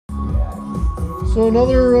So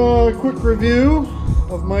another quick review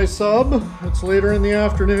of my sub. It's later in the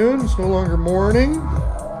afternoon, it's no longer morning.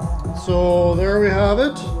 So there we have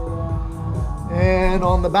it. And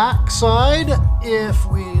on the back side, if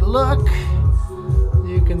we look,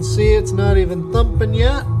 you can see it's not even thumping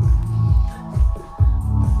yet.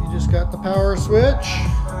 You just got the power switch.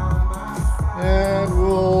 And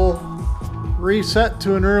we'll reset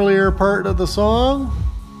to an earlier part of the song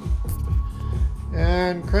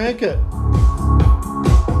and crank it.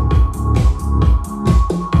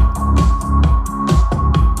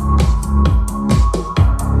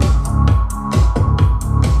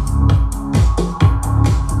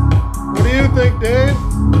 What do you think, Dave?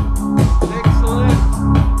 Excellent.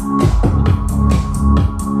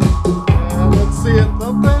 And let's see it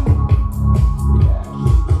thumping.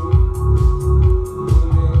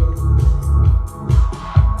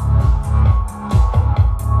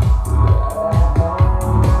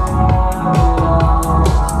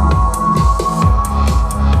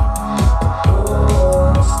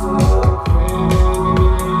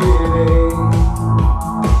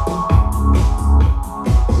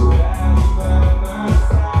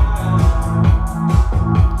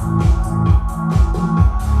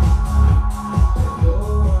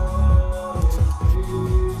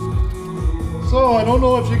 So I don't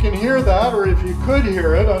know if you can hear that, or if you could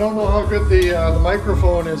hear it. I don't know how good the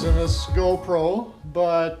microphone is in this GoPro,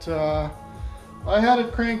 but I had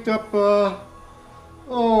it cranked up, I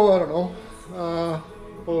don't know,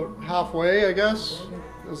 about halfway, I guess,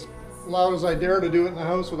 as loud as I dare to do it in the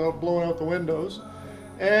house without blowing out the windows.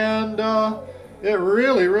 And it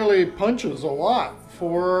really punches a lot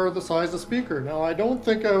for the size of speaker. Now I don't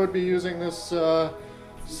think I would be using this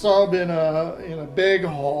sub in a big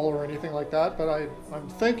hall or anything like that, but I'm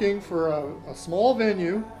thinking for a small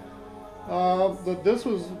venue that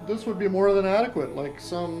this would be more than adequate, like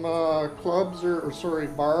some clubs or sorry,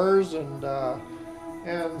 bars and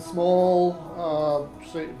small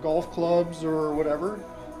say golf clubs or whatever.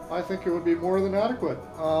 I think it would be more than adequate.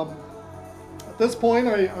 At this point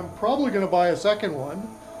I'm probably going to buy a second one.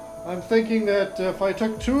 I'm thinking that if I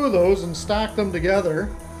took two of those and stacked them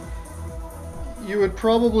together, you would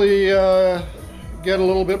probably get a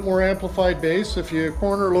little bit more amplified bass. If you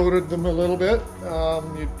corner loaded them a little bit,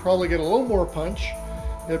 you'd probably get a little more punch.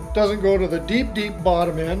 It doesn't go to the deep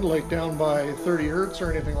bottom end, like down by 30 hertz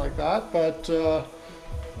or anything like that, but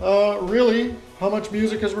really, how much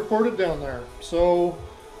music is recorded down there? So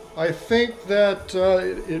I think that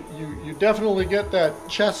you definitely get that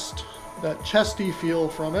chesty feel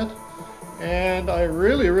from it. And I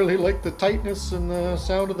really like the tightness and the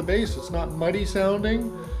sound of the bass. It's not muddy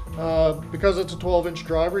sounding. Because it's a 12-inch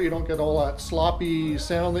driver, you don't get all that sloppy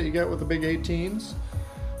sound that you get with the big 18s.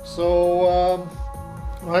 So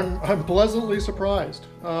I'm pleasantly surprised.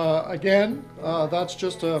 Again, that's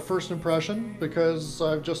just a first impression because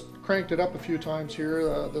I've just cranked it up a few times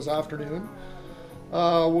here this afternoon.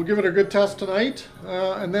 We'll give it a good test tonight,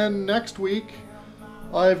 and then next week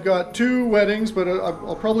I've got two weddings, but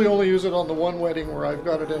I'll probably only use it on the one wedding where I've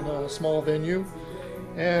got it in a small venue.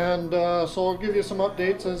 And so I'll give you some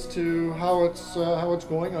updates as to how it's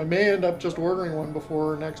going. I may end up just ordering one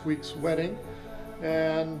before next week's wedding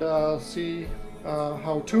and see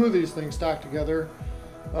how two of these things stacked together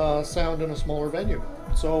sound in a smaller venue.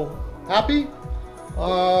 So happy,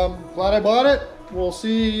 glad I bought it. We'll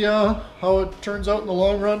see how it turns out in the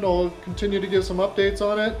long run. I'll continue to give some updates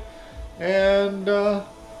on it. And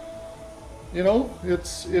you know, it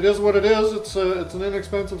is what it is. It's an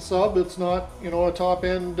inexpensive sub. It's not, you know, a top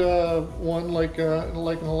end one like an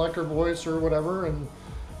Electro Voice or whatever. And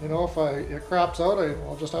you know, if it craps out,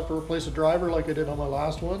 I'll just have to replace a driver like I did on my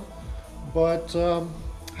last one. But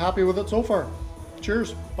happy with it so far.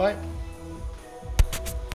 Cheers. Bye.